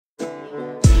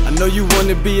know you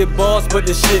wanna be a boss, but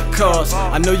the shit costs.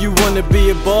 I know you wanna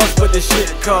be a boss, but the shit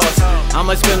costs. I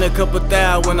might spend a couple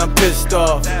 $1,000 when I'm pissed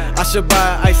off. I should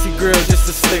buy an icy grill just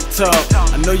to slick talk.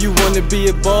 I know you wanna be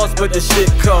a boss, but the shit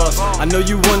costs. I know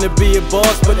you wanna be a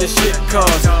boss, but the shit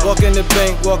costs. Walk in the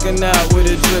bank, walking out with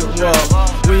a drip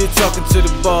walk. When you're talking to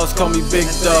the boss, call me big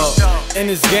dog. In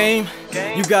this game,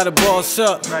 you gotta boss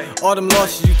up. All them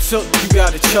losses you took, you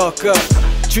gotta chalk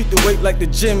up. Treat the weight like the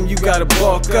gym, you gotta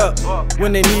bulk up.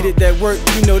 When they needed that work,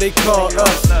 you know they call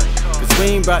us. Cause we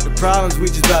ain't about the problems, we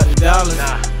just about the dollars.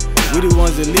 We the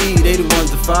ones that lead, they the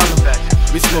ones that follow.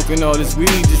 We smoking all this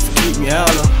weed just to keep me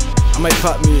hollow. I might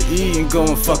pop me an E and go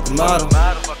and fuck the model.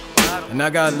 And I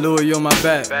got Louis on my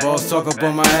back, boss talk up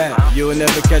on my hat. You'll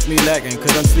never catch me lacking,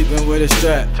 cause I'm sleeping with a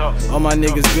strap. All my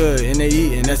niggas good and they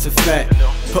eatin', that's a fact.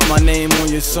 Put my name on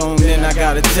your song, then I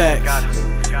got a tax.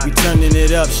 We turning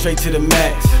it up straight to the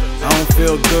max. I don't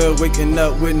feel good waking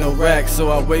up with no racks, so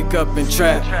I wake up and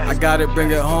trap. I gotta bring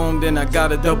it home, then I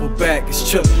gotta double back. It's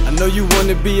true. I know you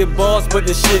wanna be a boss, but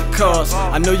the shit costs.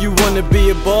 I know you wanna be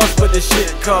a boss, but the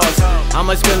shit costs. I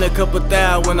might spend a couple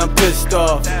 $1,000 when I'm pissed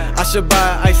off. I should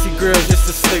buy an icy grill just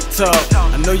to slick talk.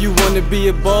 I know you wanna be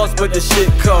a boss, but the shit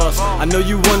costs. I know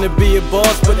you wanna be a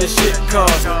boss, but the shit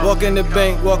costs. Walk in the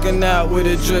bank, walking out with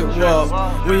a drip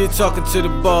walk. When you're talking to the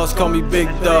boss, call me big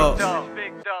dog.